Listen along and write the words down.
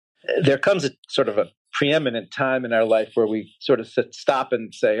there comes a sort of a preeminent time in our life where we sort of stop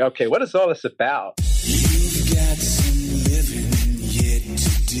and say, okay, what is all this about? You've got some living yet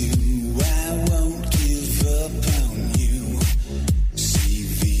to do. I won't give up on you. See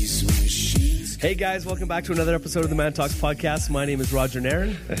these machines. Hey guys, welcome back to another episode of the Man Talks podcast. My name is Roger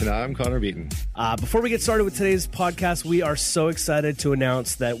Nairn. And I'm Connor Beaton. Before we get started with today's podcast, we are so excited to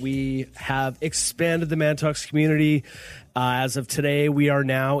announce that we have expanded the Man Talks community. As of today, we are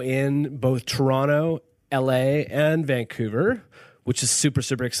now in both Toronto, LA, and Vancouver, which is super,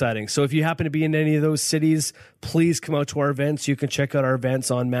 super exciting. So if you happen to be in any of those cities, please come out to our events. You can check out our events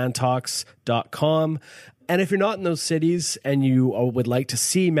on mantalks.com. And if you're not in those cities and you would like to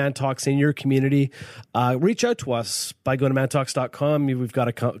see Man Talks in your community, reach out to us by going to mantalks.com. We've got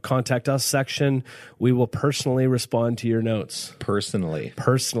a contact us section. We will personally respond to your notes. Personally.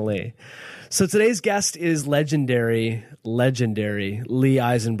 So today's guest is legendary Lee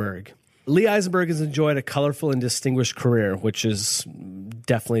Eisenberg. Lee Eisenberg has enjoyed a colorful and distinguished career, which is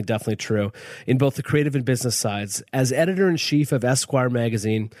definitely true, in both the creative and business sides. As editor-in-chief of Esquire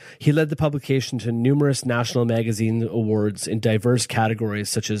magazine, he led the publication to numerous national magazine awards in diverse categories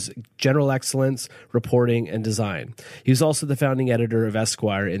such as general excellence, reporting, and design. He was also the founding editor of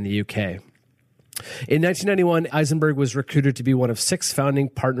Esquire in the UK. In 1991, Eisenberg was recruited to be one of 6 founding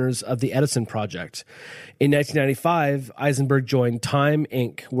partners of the Edison Project. In 1995, Eisenberg joined Time,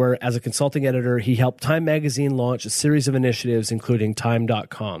 Inc., where as a consulting editor, he helped Time magazine launch a series of initiatives, including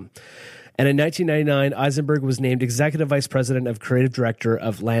Time.com. And in 1999, Eisenberg was named Executive Vice President of Creative Director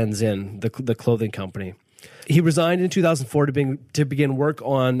of Lands' End, the clothing company. He resigned in 2004 to begin work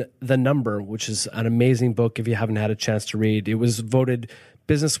on The Number, which is an amazing book if you haven't had a chance to read. It was voted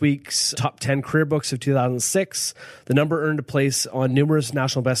Business Week's top 10 career books of 2006. The Number earned a place on numerous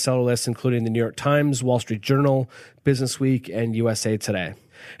national bestseller lists, including the New York Times, Wall Street Journal, Business Week, and USA Today.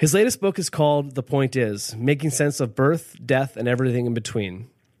 His latest book is called The Point Is, Making Sense of Birth, Death, and Everything in Between.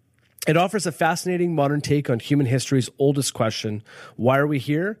 It offers a fascinating modern take on human history's oldest question, why are we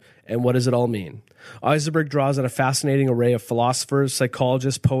here, and what does it all mean? Eisenberg draws on a fascinating array of philosophers,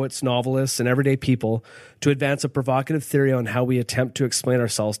 psychologists, poets, novelists, and everyday people to advance a provocative theory on how we attempt to explain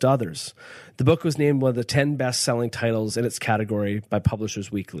ourselves to others. The book was named one of the 10 best-selling titles in its category by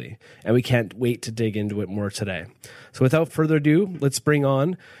Publishers Weekly, and we can't wait to dig into it more today. So without further ado, let's bring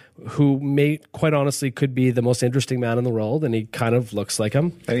on who quite honestly could be the most interesting man in the world, and he kind of looks like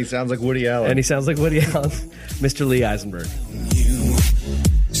him. And he sounds like Woody Allen. Mr. Lee Eisenberg.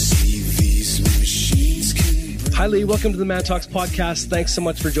 Hi, Lee. Welcome to the Man Talks podcast. Thanks so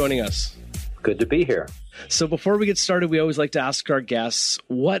much for joining us. Good to be here. So before we get started, we always like to ask our guests,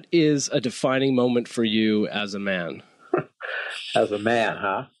 what is a defining moment for you as a man? As a man,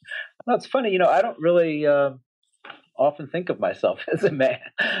 huh? Well, it's funny. I don't really often think of myself as a man.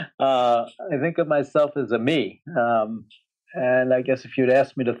 I think of myself as a me. And I guess if you'd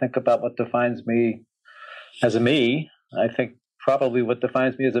asked me to think about what defines me as a me, I think probably what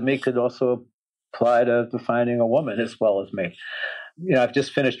defines me as a me could also apply to defining a woman as well as me. I've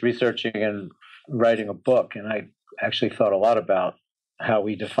just finished researching and writing a book, and I actually thought a lot about how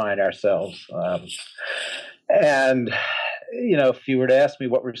we define ourselves. And if you were to ask me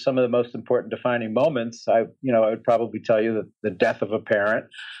what were some of the most important defining moments, I would probably tell you that the death of a parent.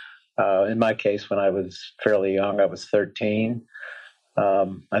 In my case, when I was fairly young, I was 13.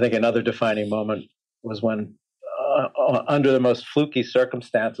 I think another defining moment was when, under the most fluky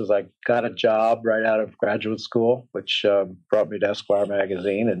circumstances, I got a job right out of graduate school, which brought me to Esquire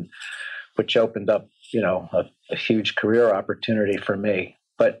magazine, and which opened up, a huge career opportunity for me.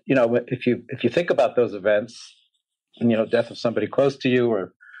 But if you think about those events, death of somebody close to you,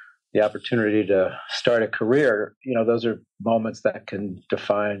 or the opportunity to start a career, those are moments that can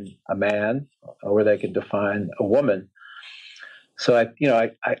define a man, or they can define a woman. So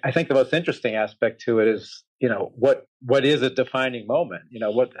I think the most interesting aspect to it is, what is a defining moment?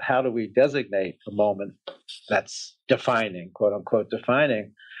 How do we designate a moment that's defining, quote unquote,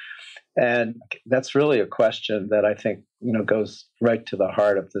 defining? And that's really a question that I think, goes right to the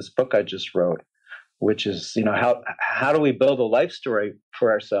heart of this book I just wrote, which is, how do we build a life story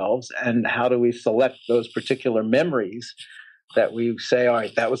for ourselves, and how do we select those particular memories that we say, all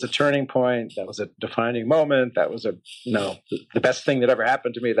right, that was a turning point, that was a defining moment, that was the best thing that ever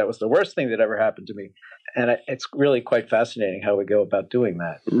happened to me, that was the worst thing that ever happened to me. And it's really quite fascinating how we go about doing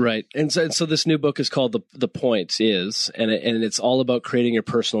that. Right. And so this new book is called The Point Is, and it's all about creating your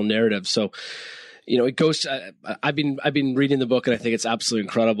personal narrative. So, it goes to, I've been reading the book, and I think it's absolutely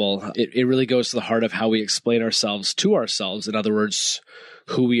incredible. It really goes to the heart of how we explain ourselves to ourselves. In other words,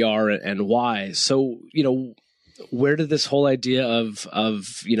 who we are and why. So, Where did this whole idea of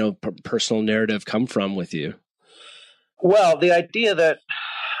personal narrative come from with you? Well, the idea that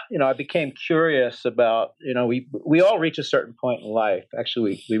I became curious about, we all reach a certain point in life.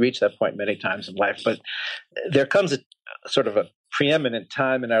 Actually, we reach that point many times in life, but there comes a sort of a preeminent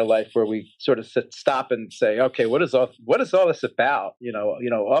time in our life where we sort of stop and say, okay, what is all this about?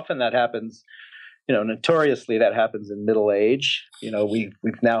 Often that happens, notoriously that happens in middle age.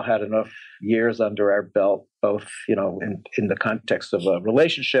 We've now had enough years under our belt, both, in the context of a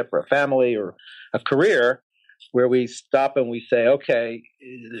relationship or a family or a career, where we stop and we say, okay,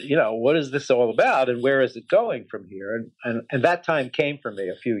 what is this all about and where is it going from here? And that time came for me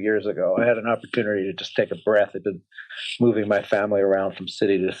a few years ago. I had an opportunity to just take a breath. I've been moving my family around from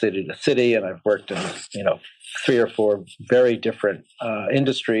city to city to city, and I've worked in, 3 or 4 very different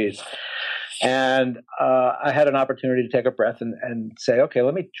industries. And I had an opportunity to take a breath and say, okay,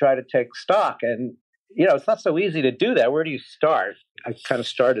 let me try to take stock. And it's not so easy to do that. Where do you start? I kind of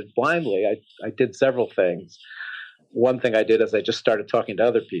started blindly. I did several things. One thing I did is I just started talking to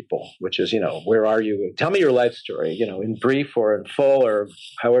other people, which is, where are you? Tell me your life story, in brief or in full or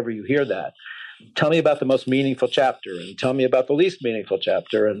however you hear that. Tell me about the most meaningful chapter and tell me about the least meaningful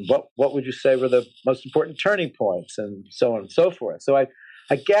chapter. And what would you say were the most important turning points and so on and so forth. So I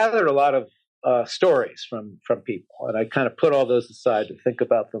gathered a lot of stories from people, and I kind of put all those aside to think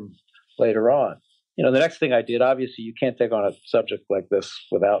about them later on. The next thing I did, obviously, you can't take on a subject like this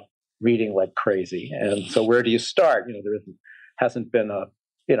without reading like crazy. And so where do you start? Hasn't been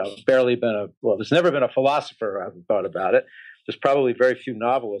there's never been a philosopher who hasn't thought about it. There's probably very few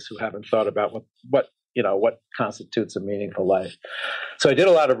novelists who haven't thought about what constitutes a meaningful life. So I did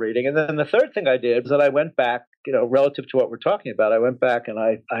a lot of reading. And then the third thing I did was that I went back, relative to what we're talking about, I went back and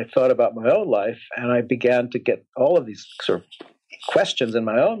I thought about my own life, and I began to get all of these sort of questions in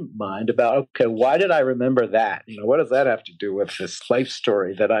my own mind about, okay, why did I remember that? What does that have to do with this life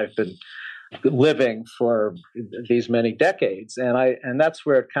story that I've been living for these many decades? And that's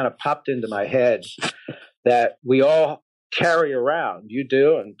where it kind of popped into my head that we all carry around. You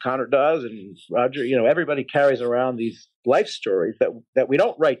do, and Connor does, and Roger, everybody carries around these life stories that we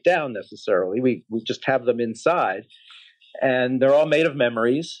don't write down necessarily. We just have them inside. And they're all made of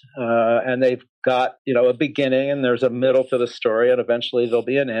memories, and they've got, a beginning, and there's a middle to the story, and eventually there'll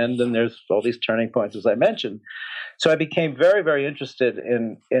be an end, and there's all these turning points, as I mentioned. So I became very, very interested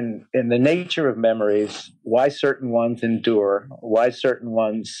in the nature of memories, why certain ones endure, why certain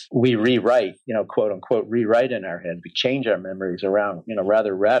ones we rewrite, quote unquote, rewrite in our head. We change our memories around,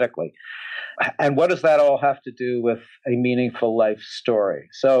 rather radically. And what does that all have to do with a meaningful life story?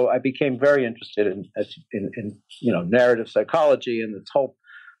 So I became very interested in narrative psychology and this whole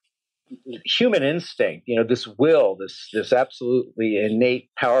human instinct, this will, this absolutely innate,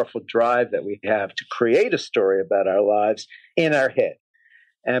 powerful drive that we have to create a story about our lives in our head.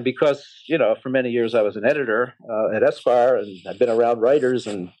 And because, for many years I was an editor at Esquire, and I've been around writers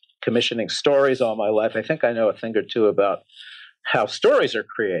and commissioning stories all my life, I think I know a thing or two about how stories are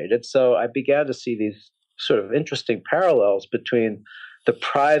created. So I began to see these sort of interesting parallels between the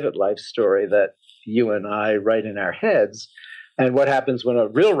private life story that you and I write in our heads and what happens when a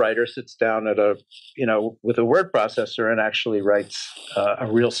real writer sits down with a word processor and actually writes a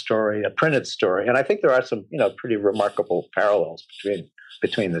real story, a printed story. And I think there are some, pretty remarkable parallels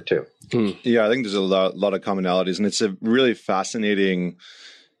between the two. Yeah, I think there's a lot of commonalities, and it's a really fascinating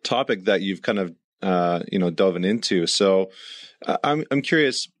topic that you've kind of dove into. So I'm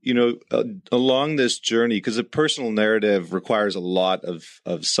curious, along this journey, because a personal narrative requires a lot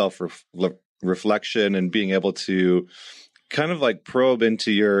of self-reflection and being able to kind of like probe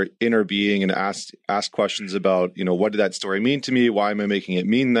into your inner being and ask questions about, what did that story mean to me? Why am I making it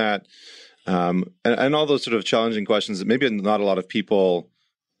mean that? And all those sort of challenging questions that maybe not a lot of people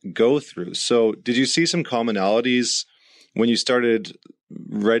go through. So did you see some commonalities when you started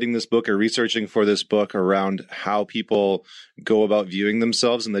writing this book or researching for this book around how people go about viewing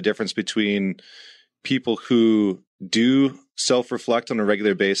themselves and the difference between people who do self-reflect on a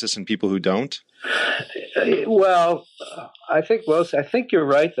regular basis and people who don't? Well, I think you're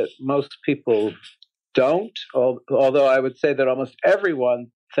right that most people don't, although I would say that almost everyone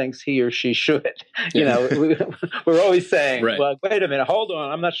thinks he or she should. We're always saying, right. Well, wait a minute, hold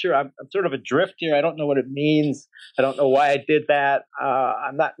on. I'm not sure. I'm sort of adrift here. I don't know what it means. I don't know why I did that.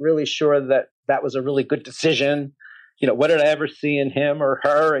 I'm not really sure that was a really good decision. What did I ever see in him or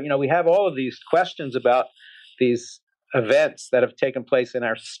her? We have all of these questions about these events that have taken place in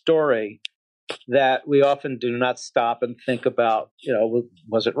our story that we often do not stop and think about,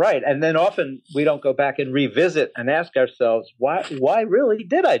 was it right? And then often we don't go back and revisit and ask ourselves, why really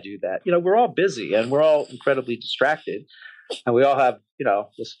did I do that? We're all busy and we're all incredibly distracted. And we all have,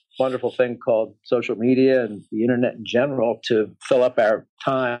 this wonderful thing called social media and the internet in general to fill up our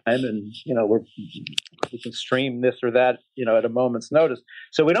time. And, we can stream this or that, at a moment's notice.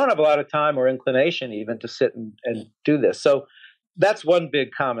 So we don't have a lot of time or inclination even to sit and do this. So that's one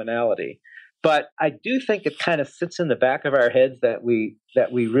big commonality. But I do think it kind of sits in the back of our heads that we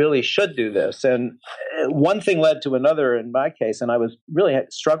really should do this. And one thing led to another in my case, and I was really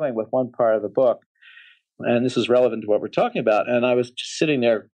struggling with one part of the book. And this is relevant to what we're talking about. And I was just sitting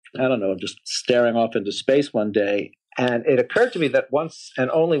there, I don't know, just staring off into space one day. And it occurred to me that once and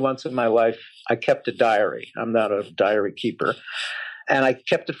only once in my life, I kept a diary. I'm not a diary keeper. And I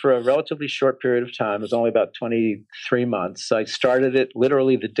kept it for a relatively short period of time. It was only about 23 months. I started it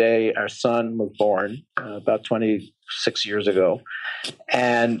literally the day our son was born, about 26 years ago,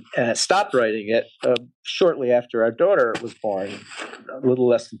 and stopped writing it shortly after our daughter was born, a little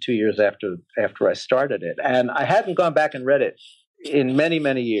less than 2 years after I started it. And I hadn't gone back and read it in many,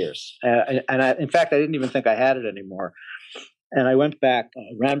 many years. In fact, I didn't even think I had it anymore. And I went back,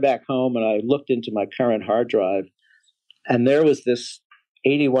 ran back home, and I looked into my current hard drive. And there was this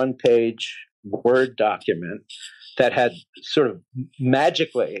 81-page Word document that had sort of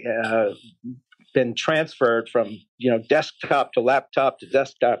magically been transferred from desktop to laptop to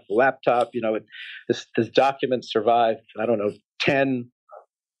desktop to laptop. This document survived, I don't know, 10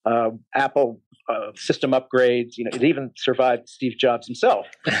 Apple system upgrades. It even survived Steve Jobs himself.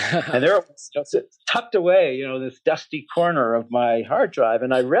 And there it was, tucked away, this dusty corner of my hard drive,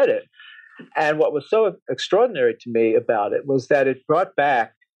 and I read it. And what was so extraordinary to me about it was that it brought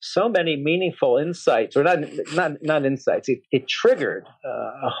back so many meaningful insights, or not insights. It triggered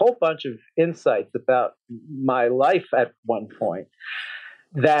a whole bunch of insights about my life at one point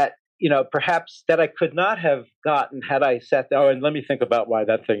that, perhaps that I could not have gotten had I sat there and let me think about why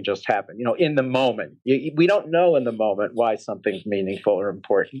that thing just happened. In the moment, we don't know in the moment why something's meaningful or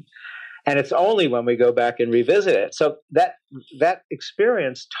important. And it's only when we go back and revisit it. So that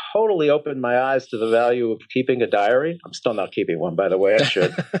experience totally opened my eyes to the value of keeping a diary. I'm still not keeping one, by the way. I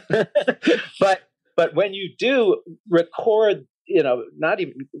should. But when you do record,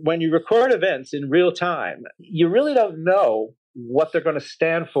 when you record events in real time, you really don't know what they're going to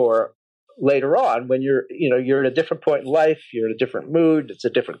stand for later on when you're at a different point in life, you're in a different mood, it's a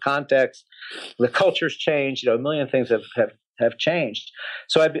different context, the culture's changed, a million things have changed.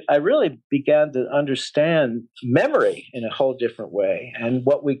 So I really began to understand memory in a whole different way, and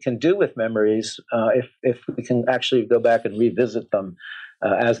what we can do with memories if we can actually go back and revisit them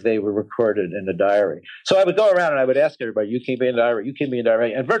as they were recorded in a diary. So I would go around and I would ask everybody, you keeping a diary? You keeping a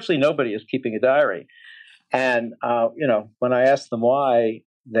diary? And virtually nobody is keeping a diary. And, when I ask them why,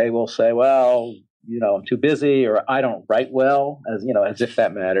 they will say, well, I'm too busy, or I don't write well, as if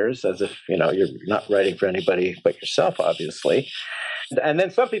that matters, as if, you're not writing for anybody but yourself, obviously. And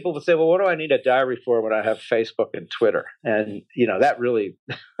then some people will say, well, what do I need a diary for when I have Facebook and Twitter? And, that really,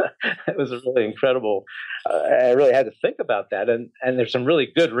 it was a really incredible, I really had to think about that. And there's some really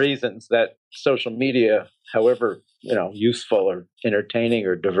good reasons that social media, however, useful or entertaining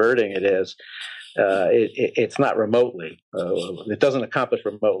or diverting it is, it's not remotely. It doesn't accomplish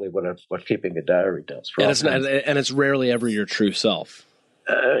remotely what keeping a diary does. And it's rarely ever your true self.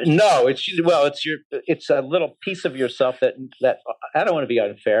 No, it's a little piece of yourself that I don't want to be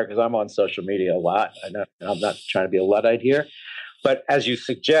unfair because I'm on social media a lot. I'm not trying to be a Luddite here, but as you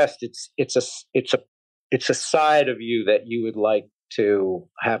suggest, it's a side of you that you would like to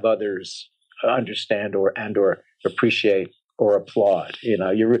have others understand or appreciate or applaud.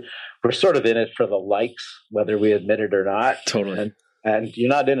 We're sort of in it for the likes, whether we admit it or not. Totally. And you're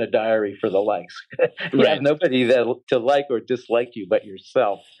not in a diary for the likes. You have nobody to like or dislike you but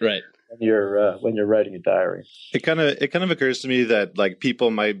yourself. Right. When you're writing a diary. It kind of occurs to me that people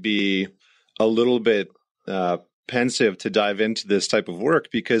might be a little bit pensive to dive into this type of work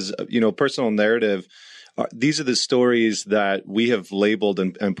because personal narrative. These are the stories that we have labeled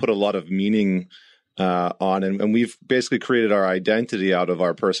and put a lot of meaning on, and we've basically created our identity out of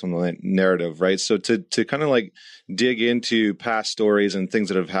our personal narrative, right? So to kind of dig into past stories and things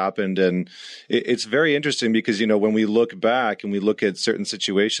that have happened, and it's very interesting because when we look back and we look at certain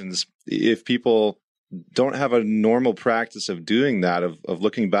situations, if people don't have a normal practice of doing that, of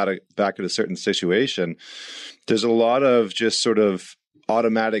looking back at a certain situation, there's a lot of just sort of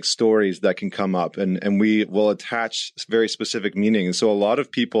automatic stories that can come up, and we will attach very specific meaning. And so a lot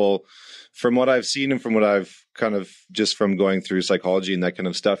of people, from what I've seen and from what I've kind of just from going through psychology and that kind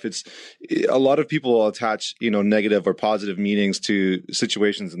of stuff, it's a lot of people will attach, negative or positive meanings to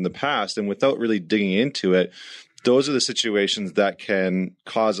situations in the past. And without really digging into it, those are the situations that can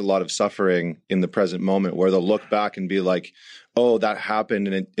cause a lot of suffering in the present moment, where they'll look back and be like, oh, that happened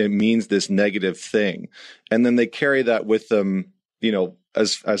and it means this negative thing. And then they carry that with them,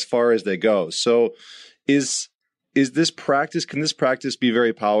 as far as they go. So is this practice, can this practice be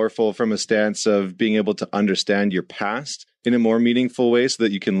very powerful from a stance of being able to understand your past in a more meaningful way, so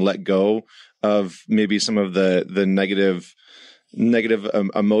that you can let go of maybe some of the negative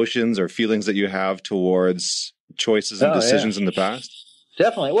emotions or feelings that you have towards choices and decisions in the past?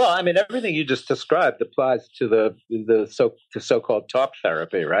 Definitely. Well, I mean, everything you just described applies to the so-called talk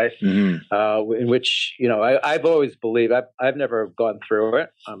therapy, right? Mm-hmm. In which, I've always believed, I've never gone through it.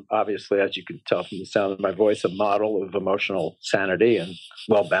 I'm obviously, as you can tell from the sound of my voice, a model of emotional sanity and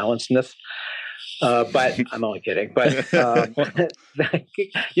well-balancedness. But I'm only kidding. But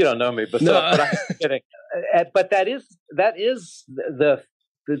you don't know me, but I'm kidding. But that is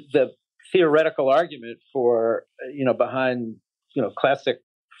the theoretical argument for behind classic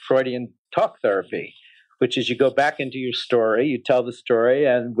Freudian talk therapy, which is you go back into your story, you tell the story,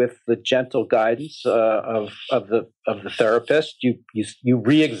 and with the gentle guidance of the therapist, you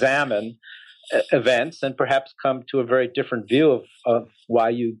re-examine events and perhaps come to a very different view of why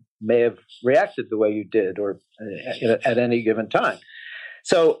you may have reacted the way you did, or at any given time.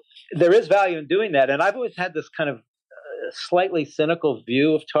 So there is value in doing that, and I've always had this kind of slightly cynical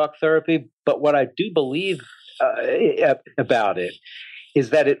view of talk therapy, but what I do believe about it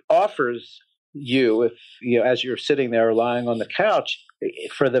is that it offers you, if as you're sitting there lying on the couch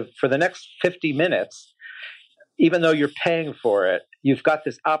for the next 50 minutes, even though you're paying for it, you've got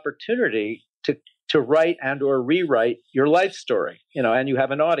this opportunity to write and or rewrite your life story, and you have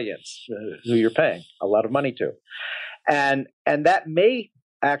an audience who you're paying a lot of money to, and that may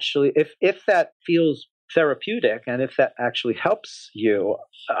actually, if that feels therapeutic, and if that actually helps you,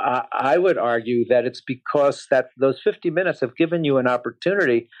 I would argue that it's because that those 50 minutes have given you an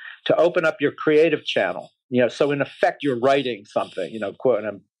opportunity to open up your creative channel. So in effect, you're writing something. Quote,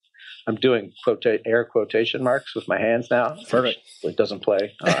 and I'm doing air quotation marks with my hands now. Perfect. It doesn't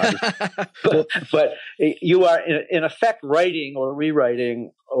play, but you are in effect writing or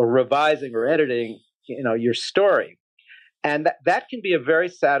rewriting or revising or editing, your story. And that can be a very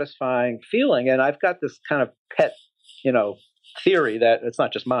satisfying feeling. And I've got this kind of pet, theory that it's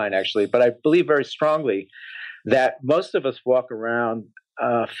not just mine, actually, but I believe very strongly that most of us walk around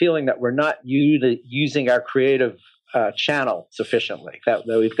feeling that we're not using our creative channel sufficiently, that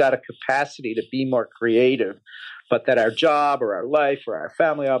we've got a capacity to be more creative, but that our job or our life or our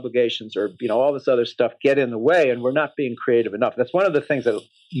family obligations or all this other stuff get in the way, and we're not being creative enough. That's one of the things that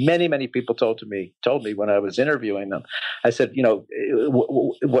many people told me when I was interviewing them. I said,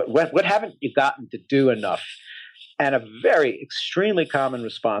 what haven't you gotten to do enough? And a very extremely common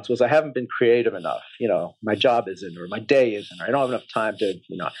response was, I haven't been creative enough. My job isn't, or my day isn't, or I don't have enough time to,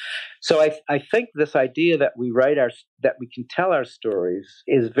 So I think this idea that that we can tell our stories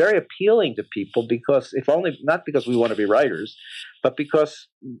is very appealing to people, because not because we want to be writers, but because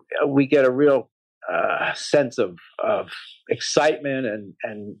we get a real sense of excitement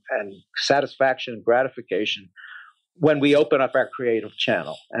and satisfaction and gratification when we open up our creative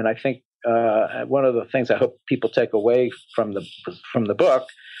channel. And I think one of the things I hope people take away from the book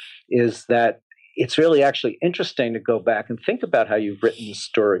is that it's really actually interesting to go back and think about how you've written the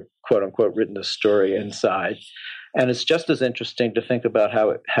story, quote unquote, written the story inside. And it's just as interesting to think about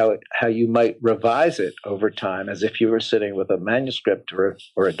how you might revise it over time, as if you were sitting with a manuscript or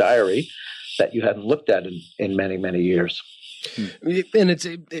a diary that you hadn't looked at in many years. And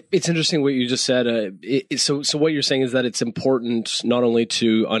it's interesting what you just said. So what you're saying is that it's important not only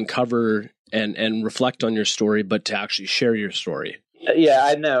to uncover and reflect on your story, but to actually share your story. Yeah,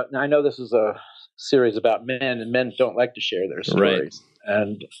 I know. I know this is a series about men, and men don't like to share their stories. Right.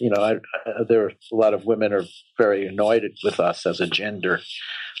 And there are a lot of women are very annoyed with us as a gender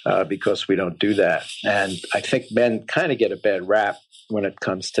because we don't do that. And I think men kind of get a bad rap when it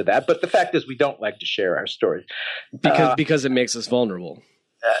comes to that. But the fact is, we don't like to share our stories because it makes us vulnerable.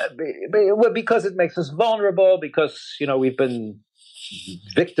 Because it makes us vulnerable. Because we've been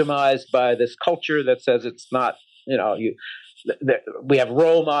victimized by this culture that says it's not. We have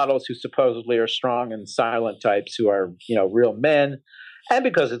role models who supposedly are strong and silent types who are real men, and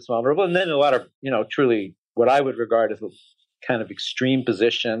because it's vulnerable. And then a lot of truly what I would regard as kind of extreme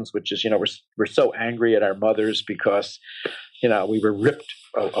positions, which is, we're so angry at our mothers because, we were ripped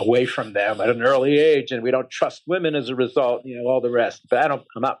away from them at an early age, and we don't trust women as a result, all the rest. But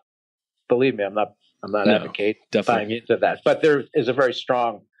believe me, I'm not No, advocating definitely. buying into that. But there is a very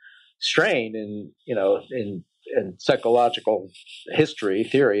strong strain in psychological history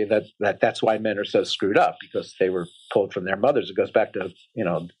that's why men are so screwed up, because they were pulled from their mothers. It goes back to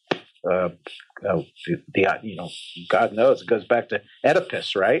God knows, it goes back to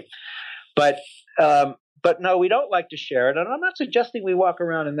Oedipus, right? But no, we don't like to share it, and I'm not suggesting we walk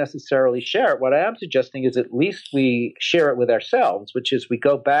around and necessarily share it. What I am suggesting is at least we share it with ourselves, which is we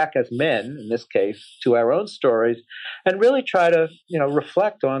go back as men, in this case, to our own stories, and really try to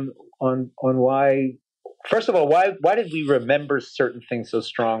reflect on why. First of all, why did we remember certain things so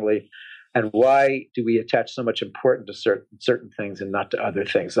strongly, and why do we attach so much importance to certain things and not to other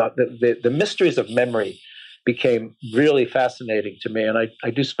things? The mysteries of memory became really fascinating to me, and I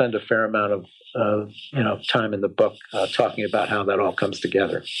do spend a fair amount of time in the book talking about how that all comes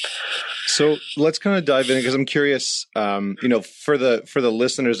together. So let's kind of dive in, because I'm curious. For the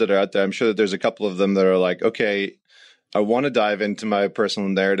listeners that are out there, I'm sure that there's a couple of them that are like, okay, I want to dive into my personal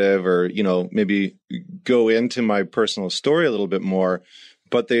narrative, or, maybe go into my personal story a little bit more,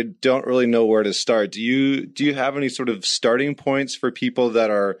 but they don't really know where to start. Do you have any sort of starting points for people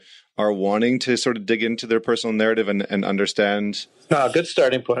that are wanting to sort of dig into their personal narrative and understand? No, a good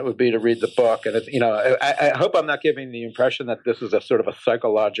starting point would be to read the book. And, I hope I'm not giving the impression that this is a sort of a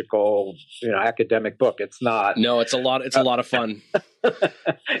psychological, academic book. It's not. No, it's a lot of fun.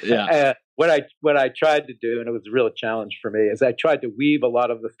 Yeah. What I tried to do, and it was a real challenge for me, is I tried to weave a lot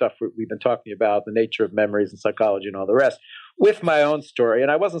of the stuff we've been talking about, the nature of memories and psychology and all the rest, with my own story.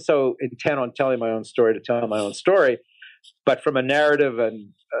 And I wasn't so intent on telling my own story to tell my own story, but from a narrative and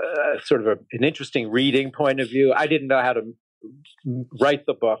sort of an interesting reading point of view, I didn't know how to write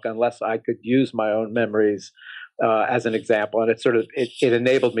the book unless I could use my own memories as an example, and it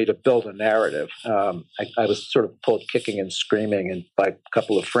enabled me to build a narrative. I was sort of pulled kicking and screaming, and by a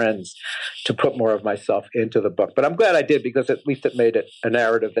couple of friends, to put more of myself into the book. But I'm glad I did, because at least it made it a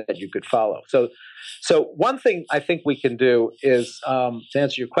narrative that you could follow. So one thing I think we can do is, to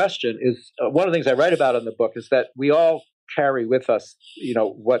answer your question, is one of the things I write about in the book is that we all carry with us,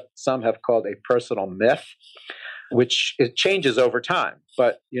 what some have called a personal myth, which it changes over time.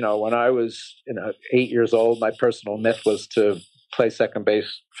 But, when I was 8 years old, my personal myth was to play second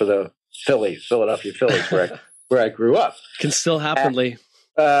base for the Philadelphia Phillies, where I grew up. Can still happen, Lee.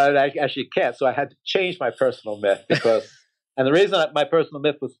 I actually can't. So I had to change my personal myth, and the reason my personal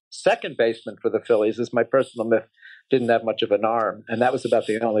myth was second baseman for the Phillies is my personal myth didn't have much of an arm, and that was about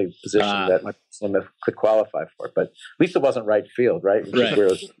the only position that my personal myth could qualify for. But at least it wasn't right field, right?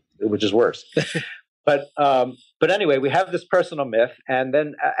 Which is worse. But anyway, we have this personal myth, and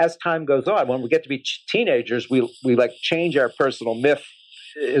then as time goes on, when we get to be teenagers, we like change our personal myth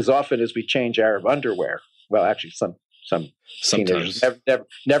as often as we change our underwear. Well, actually, some teenagers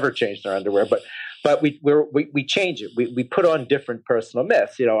never change their underwear, but we change it. We put on different personal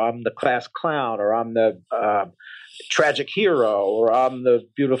myths. I'm the class clown, or I'm the tragic hero, or I'm the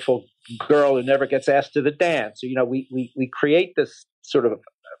beautiful girl who never gets asked to the dance. We create this sort of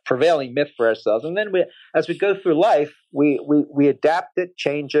prevailing myth for ourselves, and then as we go through life, we adapt it,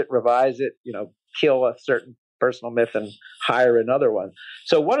 change it, revise it, kill a certain personal myth and hire another one.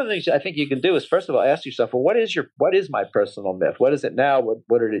 So one of the things I think you can do is, first of all, ask yourself, well, what is my personal myth? What is it now?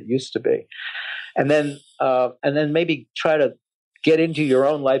 What did it used to be? And then maybe try to get into your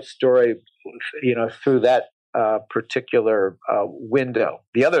own life story, through that particular window.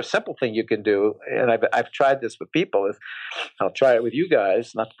 The other simple thing you can do, and I've tried this with people, is I'll try it with you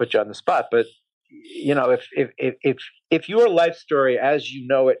guys, not to put you on the spot, but if your life story as you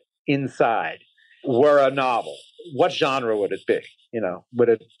know it inside were a novel, what genre would it be?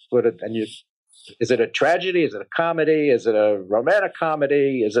 Is it a tragedy? Is it a comedy? Is it a romantic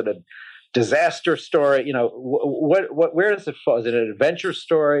comedy? Is it a disaster story? Where does it fall? Is it an adventure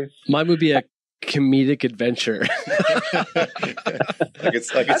story? Mine would be a comedic adventure. I could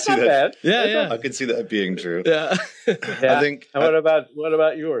see That's not that. bad. Yeah. I could see that being true. Yeah. Yeah. I think. And what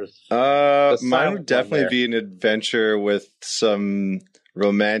about yours? Mine would definitely be an adventure with some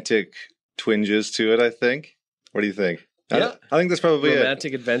romantic twinges to it, I think. What do you think? Yeah. I think that's probably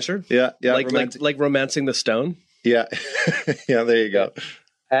romantic adventure. Yeah. Like romancing the stone. Yeah. Yeah, there you go.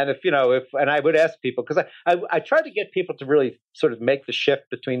 And and I would ask people, because I tried to get people to really sort of make the shift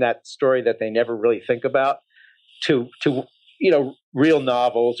between that story that they never really think about to real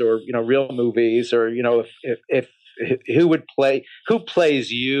novels, or real movies, or if who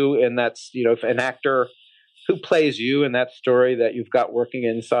plays you, and that's if an actor who plays you in that story that you've got working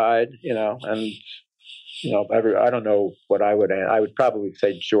inside, and I don't know what I would probably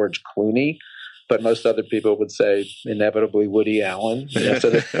say George Clooney, but most other people would say inevitably Woody Allen. So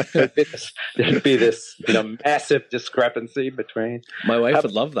there'd be this massive discrepancy between. My wife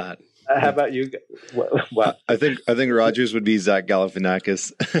would love that. How about you? What? I think Rogers would be Zach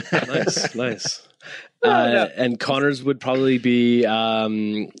Galifianakis. Nice. No. And Connor's would probably be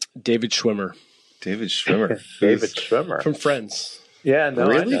David Schwimmer. David Schwimmer. David Schwimmer From Friends. Yeah, no,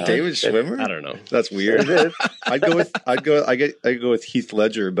 really? I know. David Schwimmer? I don't know. That's weird. I go with Heath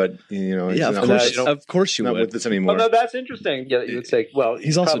Ledger, but Of course you not would. with this anymore. Well, no, that's interesting. Yeah, you would say, well,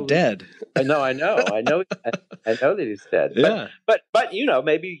 He's also dead. I know that he's dead. Yeah. But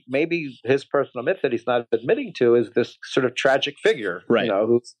maybe his personal myth that he's not admitting to is this sort of tragic figure, right?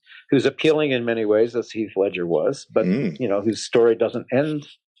 Who's appealing in many ways, as Heath Ledger was, but whose story doesn't end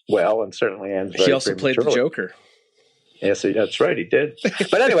well, and certainly ends. He also played the Joker. Yes, that's right, he did.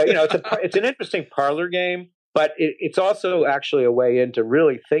 But anyway, it's an interesting parlor game, but it's also actually a way into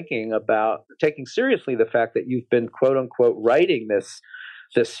really thinking about taking seriously the fact that you've been quote unquote writing this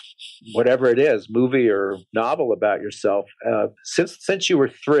whatever it is, movie or novel about yourself since you were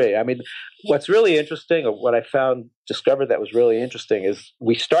 3. I mean, what's really interesting, or what I discovered that was really interesting, is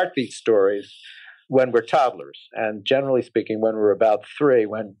we start these stories when we're toddlers, and generally speaking, when we're about 3,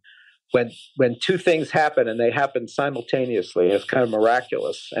 when two things happen and they happen simultaneously, it's kind of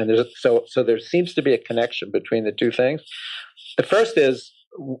miraculous. And so there seems to be a connection between the two things. The first is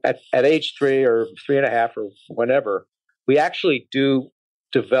at age 3 or 3.5 or whenever, we actually do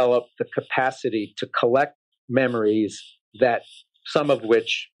develop the capacity to collect memories that some of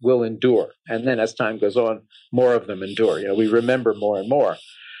which will endure. And then as time goes on, more of them endure. We remember more and more.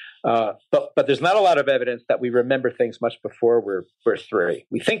 But there's not a lot of evidence that we remember things much before we're 3.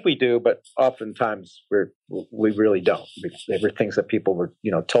 We think we do, but oftentimes we really don't. They were things that people were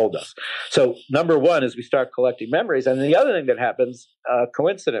told us. So number one is we start collecting memories, and the other thing that happens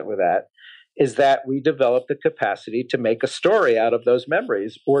coincident with that is that we develop the capacity to make a story out of those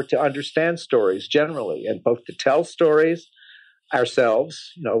memories, or to understand stories generally, and both to tell stories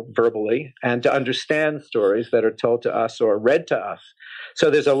ourselves, verbally, and to understand stories that are told to us or read to us. So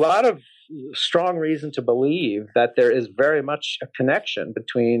there's a lot of strong reason to believe that there is very much a connection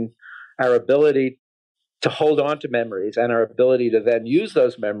between our ability to hold on to memories and our ability to then use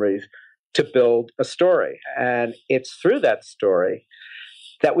those memories to build a story. And it's through that story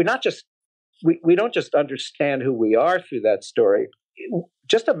that we don't just understand who we are through that story.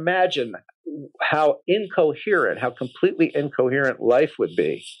 Just imagine how completely incoherent life would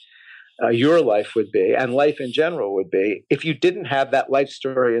be, your life would be, and life in general would be, if you didn't have that life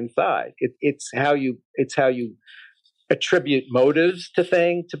story inside. It's how you attribute motives to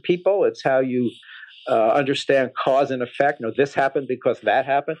people. It's how you understand cause and effect. This happened because that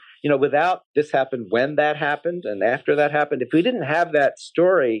happened. Without this happened when that happened and after that happened. If we didn't have that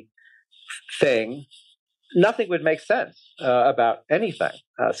story thing, nothing would make sense about anything.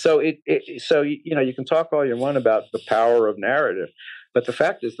 So you can talk all you want about the power of narrative, but the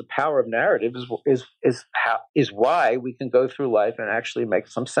fact is, the power of narrative is why we can go through life and actually make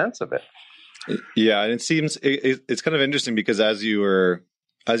some sense of it. Yeah, and it seems it's kind of interesting because as you were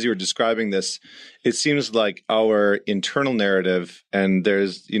describing this, it seems like our internal narrative and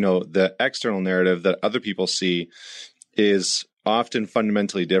there's the external narrative that other people see is often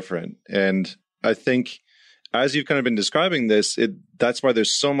fundamentally different. And I think as you've kind of been describing this, that's why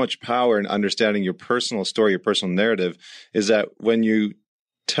there's so much power in understanding your personal story, your personal narrative, is that when you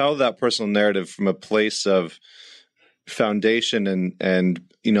tell that personal narrative from a place of foundation and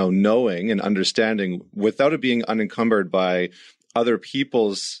knowing and understanding without it being unencumbered by other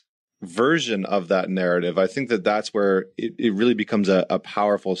people's version of that narrative, I think that's where it really becomes a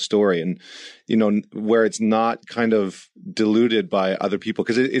powerful story, and where it's not kind of diluted by other people,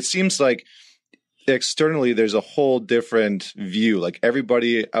 because it seems like externally there's a whole different view. Like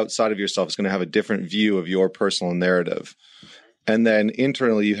everybody outside of yourself is going to have a different view of your personal narrative, and then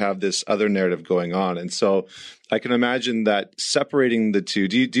internally you have this other narrative going on. And so I can imagine that separating the two,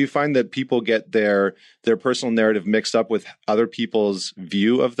 do you find that people get their personal narrative mixed up with other people's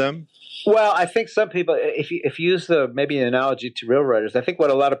view of them? Well, I think some people, if you use maybe an analogy to real writers, I think what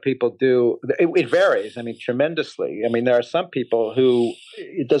a lot of people do, it varies. I mean, tremendously. I mean, there are some people who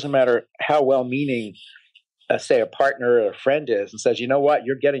it doesn't matter how well-meaning, say, a partner or a friend is, and says, you know what,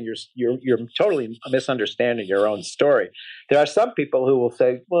 you're totally misunderstanding your own story. There are some people who will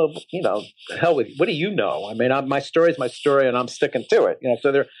say, well, hell with you. What do you know? I mean, my story is my story, and I'm sticking to it.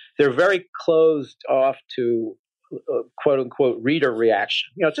 So they're very closed off to quote unquote reader reaction.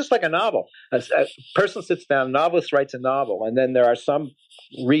 Just like a novel. A person sits down, a novelist writes a novel, and then there are some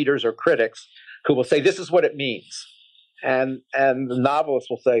readers or critics who will say, this is what it means. And the novelist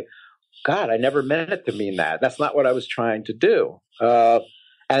will say, God, I never meant it to mean that. That's not what I was trying to do.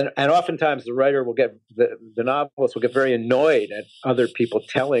 And oftentimes the writer will get, the novelist will get very annoyed at other people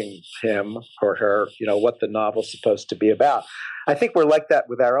telling him or her, what the novel's supposed to be about. I think we're like that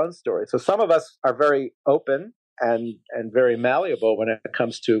with our own stories. So some of us are very open and very malleable when it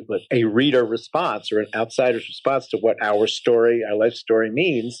comes to a reader response or an outsider's response to what our story, our life story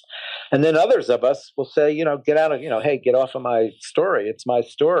means. And then others of us will say, get out of, hey, get off of my story. It's my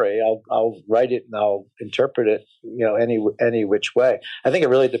story. I'll write it and I'll interpret it, any which way. I think it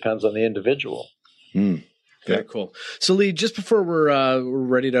really depends on the individual. Very cool. So Lee, just before we're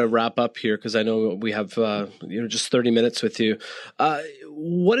ready to wrap up here, because I know we have just 30 minutes with you,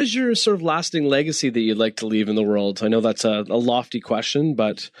 what is your sort of lasting legacy that you'd like to leave in the world? I know that's a lofty question,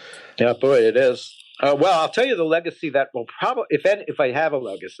 but yeah, boy, it is. Well, I'll tell you the legacy that will probably, if I have a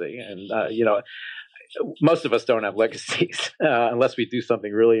legacy, and most of us don't have legacies unless we do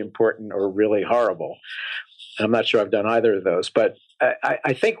something really important or really horrible. I'm not sure I've done either of those, but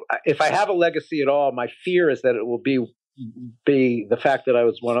I think if I have a legacy at all, my fear is that it will be the fact that I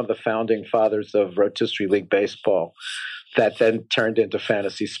was one of the founding fathers of rotisserie league baseball that then turned into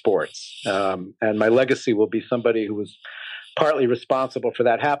fantasy sports. And my legacy will be somebody who was partly responsible for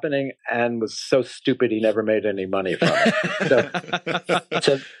that happening and was so stupid he never made any money from it.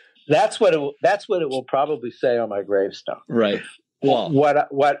 So that's what it will probably say on my gravestone. Right. Well,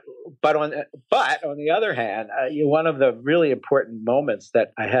 but on the other hand, one of the really important moments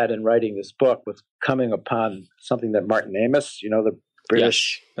that I had in writing this book was coming upon something that Martin Amis, the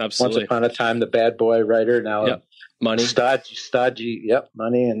British, Once Upon a Time, the bad boy writer, now Money, stodgy,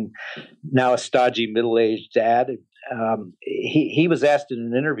 Money, and now a stodgy middle-aged dad. He was asked in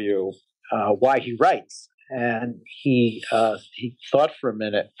an interview why he writes, and he thought for a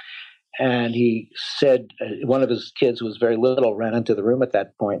minute. And he said, one of his kids who was very little ran into the room at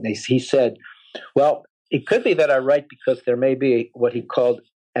that point. And he said, well, it could be that I write because there may be what he called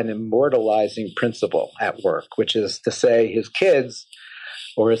an immortalizing principle at work, which is to say his kids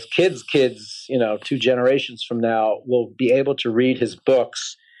or his kids' kids, 2 generations from now will be able to read his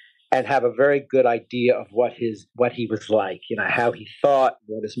books and have a very good idea of what he was like, how he thought,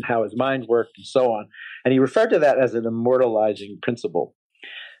 how his mind worked, and so on. And he referred to that as an immortalizing principle.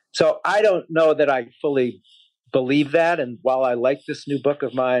 So I don't know that I fully believe that. And while I like this new book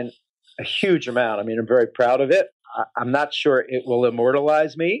of mine a huge amount, I'm very proud of it, I'm not sure it will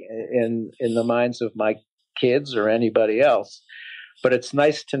immortalize me in the minds of my kids or anybody else. But it's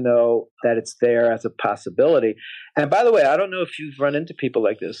nice to know that it's there as a possibility. And by the way, I don't know if you've run into people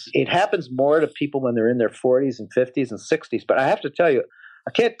like this. It happens more to people when they're in their 40s and 50s and 60s. But I have to tell you,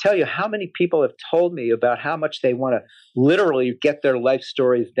 I can't tell you how many people have told me about how much they want to literally get their life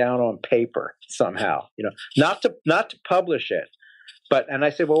stories down on paper somehow, not to publish it. And I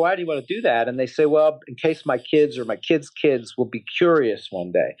say, well, why do you want to do that? And they say, well, in case my kids or my kids' kids will be curious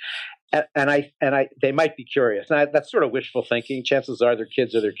one day. And they might be curious. Now, that's sort of wishful thinking. Chances are their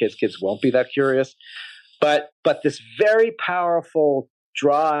kids or their kids' kids won't be that curious. But this very powerful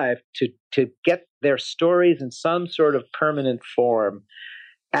drive to get their stories in some sort of permanent form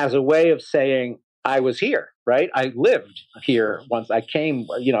as a way of saying, I was here, right? I lived here once. I came,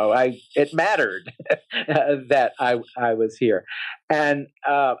 it mattered that I was here. And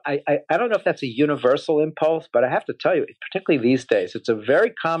I don't know if that's a universal impulse, but I have to tell you, particularly these days, it's a very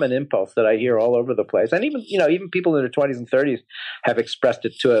common impulse that I hear all over the place. And even people in their 20s and 30s have expressed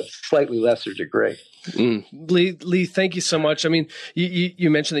it to a slightly lesser degree. Lee, thank you so much. You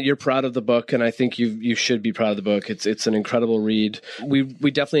mentioned that you're proud of the book, and I think you should be proud of the book. It's an incredible read. We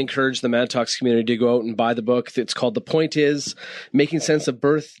definitely encourage the Mad Talks community to go out and buy the book. It's called The Point Is, Making Sense of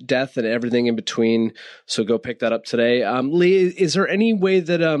Birth, Death, and Everything in Between. So go pick that up today. Lee, is there any way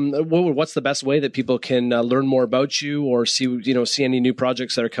that what's the best way that people can learn more about you or see any new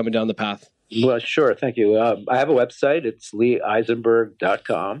projects that are coming down the path? Well, sure. Thank you. I have a website. It's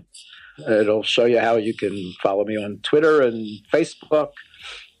leeeisenberg.com. It'll show you how you can follow me on Twitter and Facebook,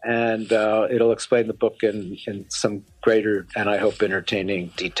 and it'll explain the book in some greater and I hope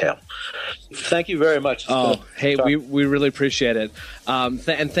entertaining detail. Thank you very much. We really appreciate it. And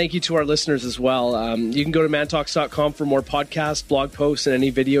thank you to our listeners as well. You can go to mantalks.com for more podcasts, blog posts, and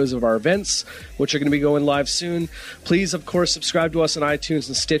any videos of our events, which are going to be going live soon. Please, of course, subscribe to us on iTunes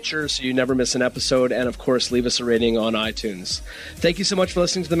and Stitcher so you never miss an episode. And, of course, leave us a rating on iTunes. Thank you so much for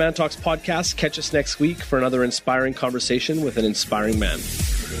listening to the Man Talks podcast. Catch us next week for another inspiring conversation with an inspiring man.